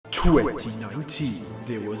2019,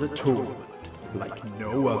 there was a tournament like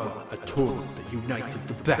no other, a tournament that united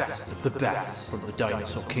the best of the best from the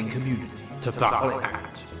Dinosaur King community to battle it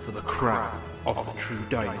out for the crown of the true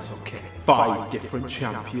Dinosaur King. 5 different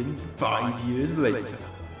champions, 5 years later,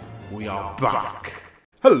 we are back.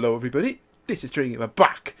 Hello everybody, this is Stringing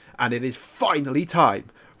back, and it is finally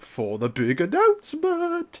time for the big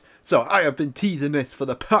announcement. So I have been teasing this for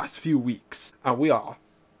the past few weeks, and we are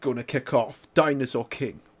going to kick off Dinosaur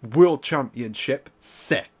King World Championship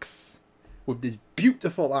 6 with this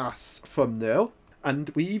beautiful ass thumbnail, and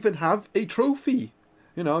we even have a trophy.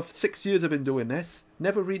 You know, for 6 years I've been doing this,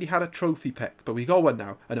 never really had a trophy pick, but we got one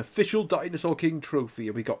now, an official Dinosaur King trophy,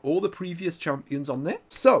 and we got all the previous champions on there.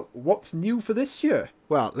 So, what's new for this year?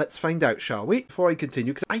 Well, let's find out, shall we? Before I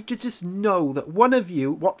continue, because I just know that one of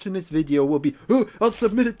you watching this video will be, oh, I'll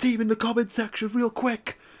submit a team in the comment section real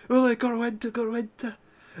quick. Oh, I gotta enter.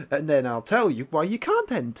 And then I'll tell you why you can't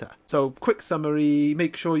enter. So, quick summary,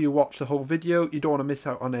 make sure you watch the whole video. You don't want to miss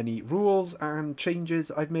out on any rules and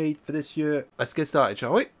changes I've made for this year. Let's get started,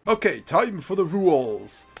 shall we? Okay, time for the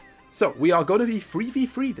rules. So, we are going to be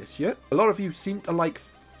 3v3 this year. A lot of you seem to like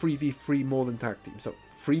 3v3 more than tag team, so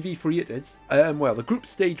 3v3 it is. Well, the group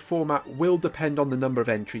stage format will depend on the number of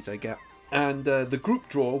entries I get. And the group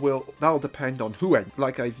draw that'll depend on who enters.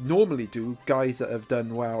 Like I normally do, guys that have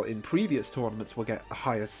done well in previous tournaments will get a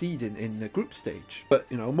higher seed in the group stage. But,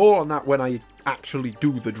 you know, more on that when I actually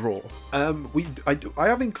do the draw. I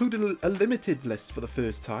have included a limited list for the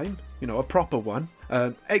first time. You know, a proper one.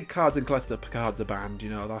 Egg cards and cluster cards are banned,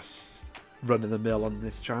 you know, that's run-of-the-mill on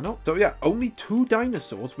this channel. So yeah, only 2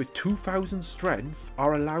 dinosaurs with 2000 strength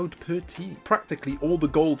are allowed per team. Practically all the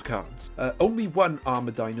gold cards. Only 1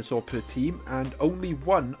 armored dinosaur per team, and only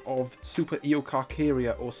 1 of Super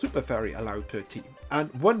Eocarcharia or Super Fairy allowed per team.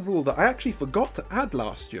 And one rule that I actually forgot to add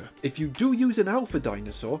last year: if you do use an alpha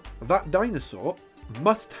dinosaur, that dinosaur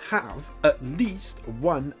must have at least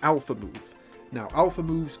 1 alpha move. Now, alpha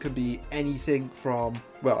moves can be anything from,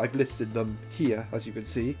 well, I've listed them here, as you can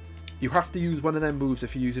see. You have to use one of them moves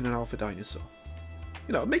if you're using an alpha dinosaur.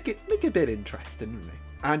 You know, make it a bit interesting, really.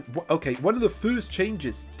 And, okay, one of the first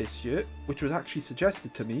changes this year, which was actually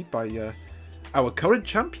suggested to me by our current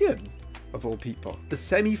champion, of all people. The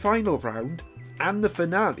semi-final round and the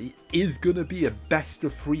finale is going to be a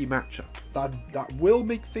best-of-3 matchup. That will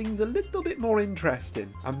make things a little bit more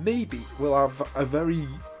interesting. And maybe we'll have a very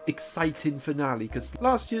exciting finale, because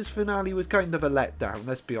last year's finale was kind of a letdown,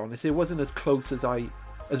 let's be honest. It wasn't as close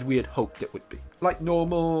as we had hoped it would be. Like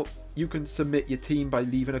normal, you can submit your team by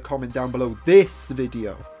leaving a comment down below this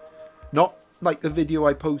video. Not like the video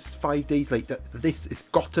I post 5 days later. This has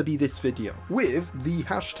got to be this video with the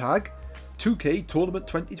hashtag 2K Tournament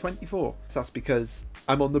 2024. That's because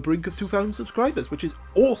I'm on the brink of 2,000 subscribers, which is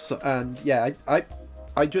awesome. And yeah,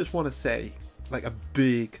 I just want to say like a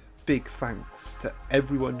big thanks to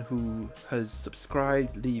everyone who has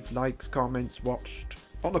subscribed, leave likes, comments, watched.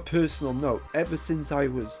 On a personal note, ever since I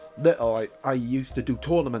was little, I used to do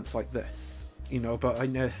tournaments like this, you know, but I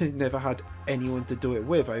never had anyone to do it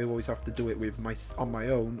with. I always have to do it with on my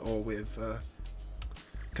own or with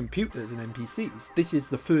computers and NPCs. This is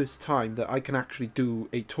the first time that I can actually do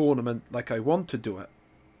a tournament like I want to do it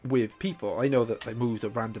with people. I know that the moves are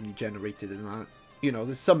randomly generated and that. You know,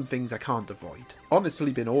 there's some things I can't avoid.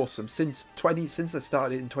 Honestly been awesome. Since I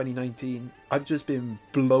started in 2019, I've just been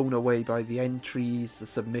blown away by the entries, the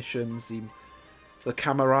submissions, the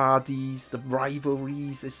camarades, the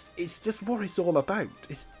rivalries. It's just what it's all about.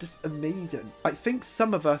 It's just amazing. I think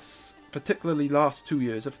some of us, particularly last 2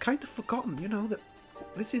 years, have kind of forgotten, you know, that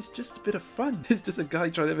this is just a bit of fun. It's just a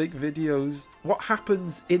guy trying to make videos. What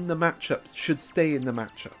happens in the matchups should stay in the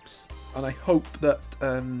matchups. And I hope that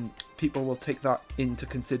people will take that into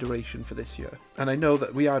consideration for this year. And I know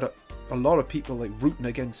that we had a lot of people like rooting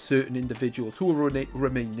against certain individuals who will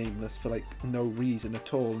remain nameless for like no reason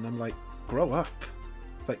at all. And I'm like, grow up.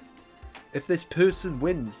 Like, if this person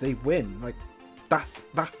wins, they win. Like, that's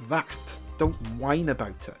that. Don't whine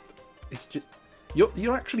about it. It's just,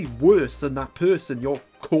 you're actually worse than that person you're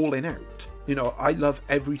calling out. You know, I love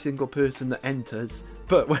every single person that enters,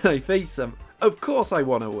 but when I face them, of course I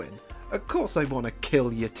want to win. Of course I want to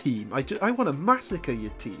kill your team. I want to massacre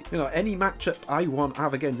your team. You know, any matchup I want to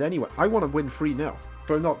have against anyone, I want to win 3-0.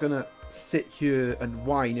 But I'm not going to sit here and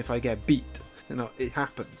whine if I get beat. You know, it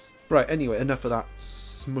happens. Right, anyway, enough of that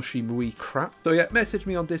smushy mooey crap. So yeah, message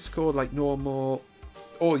me on Discord like normal.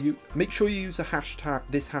 Or you make sure you use the hashtag,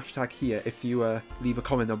 this hashtag here, if you leave a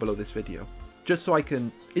comment down below this video. Just so I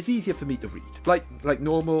can, it's easier for me to read. Like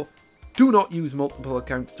normal, do not use multiple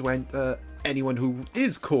accounts to enter. Anyone who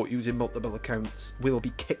is caught using multiple accounts will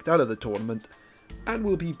be kicked out of the tournament. and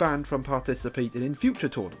will be banned from participating in future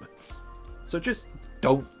tournaments. So just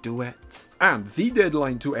don't do it. And the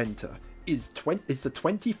deadline to enter is the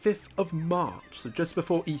 25th of March, so just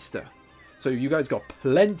before Easter. So you guys got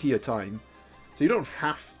plenty of time, so you don't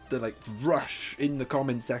have to like rush in the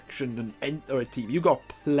comment section and enter a team. You got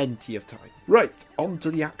plenty of time. Right, on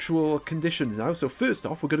to the actual conditions now. So first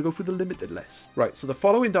off, we're going to go through the limited list. Right, so the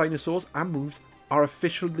following dinosaurs and moves are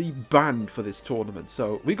officially banned for this tournament.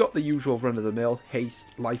 So we got the usual run-of-the-mill,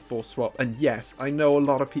 haste, life force swap, and yes, I know a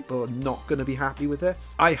lot of people are not going to be happy with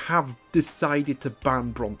this. I have decided to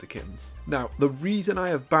ban Brontikins. Now, the reason I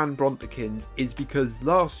have banned Brontikins is because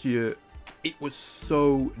last year it was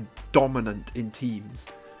so dominant in teams.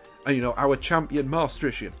 And, you know, our champion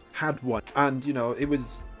Maastrichtian had one. And, you know, it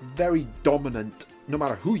was very dominant no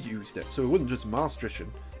matter who used it. So it wasn't just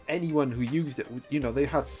Maastrichtian. Anyone who used it, you know, they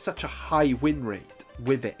had such a high win rate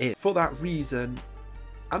with it. For that reason,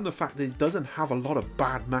 and the fact that it doesn't have a lot of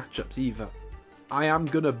bad matchups either, I am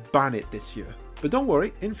going to ban it this year. But don't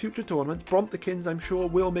worry, in future tournaments, Brontikins I'm sure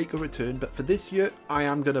will make a return, but for this year, I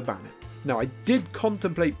am going to ban it. Now, I did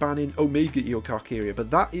contemplate banning Omega Eocarcharia,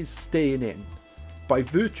 but that is staying in by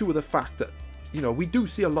virtue of the fact that, you know, we do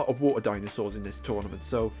see a lot of water dinosaurs in this tournament,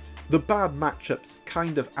 so the bad matchups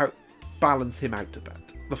kind of balance him out a bit.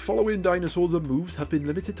 The following dinosaurs and moves have been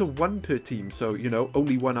limited to 1 per team, so, you know,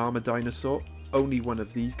 only 1 armored dinosaur, only 1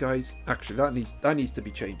 of these guys. Actually, that needs to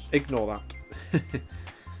be changed. Ignore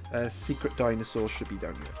that. Secret dinosaurs should be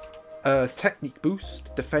down here. Technique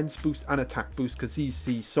boost, defense boost, and attack boost, because these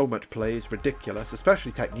see so much play is ridiculous,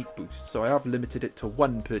 especially technique boost, so I have limited it to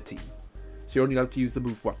 1 per team. So you're only allowed to use the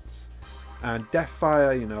move once. And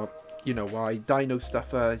Deathfire, you know why. Dino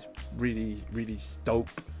Stuffer is really, really dope.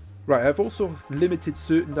 Right, I've also limited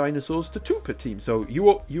certain dinosaurs to 2 per team. So you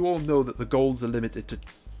all know that the golds are limited to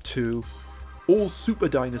 2. All super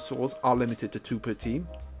dinosaurs are limited to 2 per team.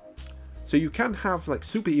 So you can have like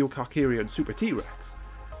Super Eocarcharia and Super T-Rex.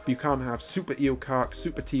 But you can't have Super Eocarch,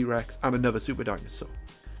 Super T-Rex, and another super dinosaur.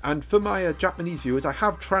 And for my Japanese viewers, I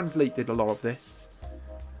have translated a lot of this,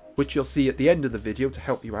 which you'll see at the end of the video to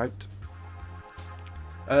help you out.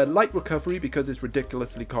 Light recovery, because it's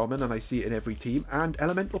ridiculously common and I see it in every team, and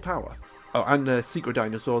elemental power. Oh, and secret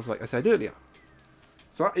dinosaurs, like I said earlier.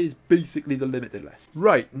 So that is basically the limited list.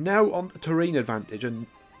 Right, now on the terrain advantage, and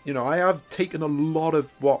you know, I have taken a lot of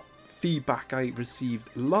what feedback I received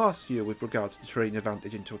last year with regards to terrain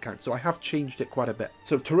advantage into account, so I have changed it quite a bit.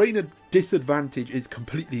 So terrain disadvantage is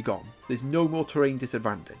completely gone. There's no more terrain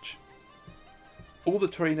disadvantage. All the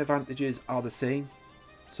terrain advantages are the same.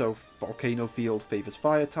 So Volcano Field favours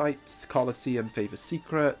fire types, Colosseum favours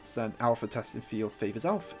secrets, and Alpha Testing Field favours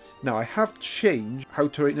alphas. Now I have changed how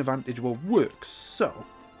terrain advantage will work, so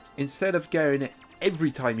instead of getting it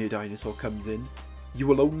every time your dinosaur comes in, you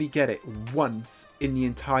will only get it once in the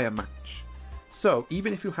entire match. So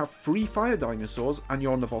even if you have 3 fire dinosaurs and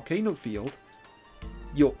you're on the Volcano Field,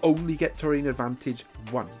 you'll only get terrain advantage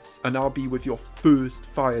once, and I'll be with your first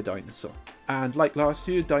fire dinosaur. And like last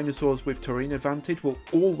year, dinosaurs with terrain advantage will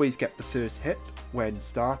always get the first hit when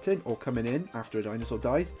starting or coming in after a dinosaur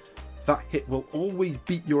dies. That hit will always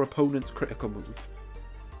beat your opponent's critical move.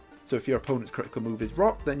 So if your opponent's critical move is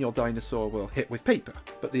rock, then your dinosaur will hit with paper.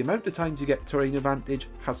 But the amount of times you get terrain advantage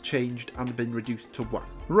has changed and been reduced to 1.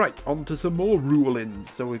 Right, on to some more rule-ins.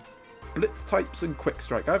 So we've Blitz types and Quick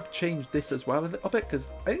Strike. I've changed this as well a little bit because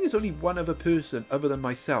I think there's only one other person other than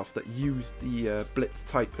myself that used the Blitz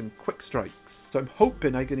type and Quick Strikes. So I'm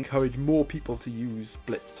hoping I can encourage more people to use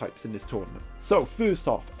Blitz types in this tournament. So first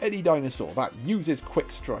off, any dinosaur that uses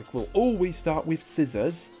Quick Strike will always start with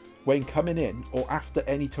Scissors when coming in or after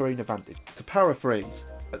any terrain advantage. To paraphrase,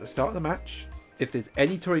 at the start of the match, if there's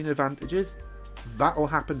any terrain advantages, that will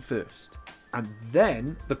happen first. And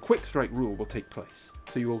then the Quick Strike rule will take place.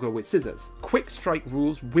 So you will go with Scissors. Quick Strike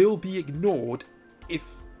rules will be ignored if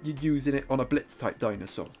you're using it on a Blitz type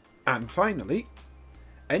dinosaur. And finally,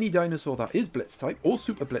 any dinosaur that is Blitz type or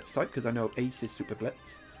Super Blitz type, because I know Ace is Super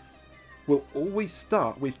Blitz, will always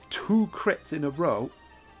start with 2 crits in a row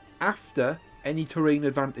after any terrain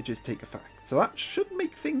advantages take effect. So that should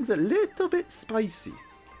make things a little bit spicy.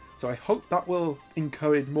 So I hope that will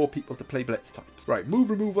encourage more people to play Blitz types. Right,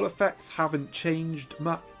 move removal effects haven't changed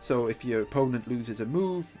much. So if your opponent loses a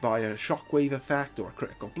move via a shockwave effect or a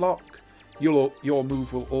critical block, your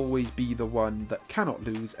move will always be the one that cannot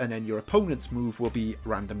lose, and then your opponent's move will be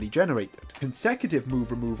randomly generated. Consecutive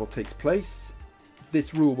move removal takes place.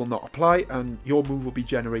 This rule will not apply, and your move will be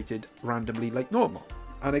generated randomly like normal.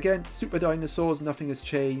 And again, Super Dinosaurs, nothing has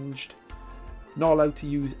changed. Not allowed to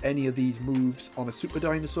use any of these moves on a super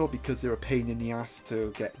dinosaur because they're a pain in the ass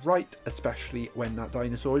to get right, especially when that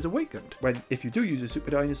dinosaur is awakened. If you do use a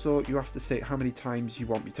super dinosaur, you have to state how many times you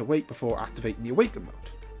want me to wait before activating the awaken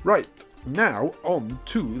mode. Right, now on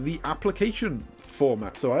to the application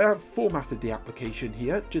format. So I have formatted the application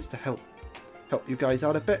here just to help you guys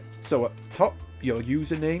out a bit. So at the top, your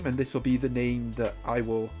username, and this will be the name that I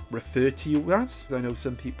will refer to you as. I know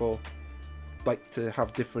some people like to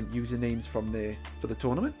have different usernames for the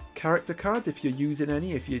tournament. Character card, if you're using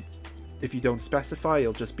any, if you don't specify,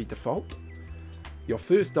 it'll just be default. Your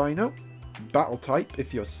first dino, battle type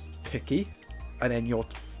if you're picky, and then your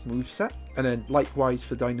moveset. And then likewise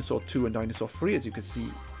for Dinosaur 2 and Dinosaur 3, as you can see,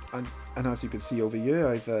 and as you can see over here,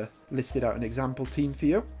 I've listed out an example team for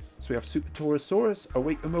you. So we have Super Torosaurus,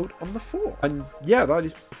 Awaken mode on the 4. And yeah, that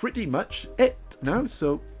is pretty much it now.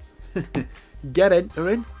 So get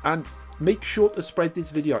entering and make sure to spread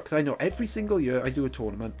this video out, because I know every single year I do a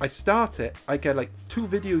tournament, I start it, I get like 2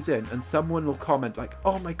 videos in and someone will comment like,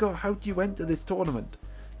 oh my god, how do you enter this tournament?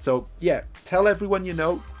 So yeah, tell everyone you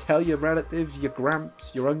know, tell your relatives, your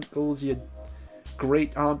gramps, your uncles, your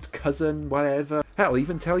great aunt, cousin, whatever. Hell,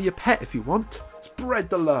 even tell your pet if you want.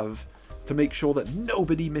 Spread the love to make sure that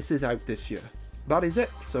nobody misses out this year. That is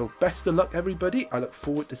it. So best of luck everybody. I look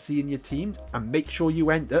forward to seeing your teams, and make sure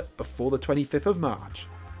you enter before the 25th of March.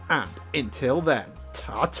 And until then,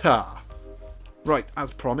 ta-ta! Right,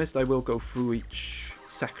 as promised, I will go through each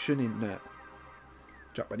section in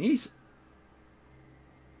Japanese.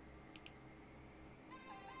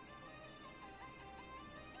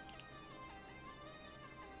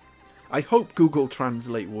 I hope Google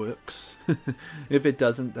Translate works. If it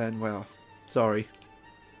doesn't, then, well, sorry.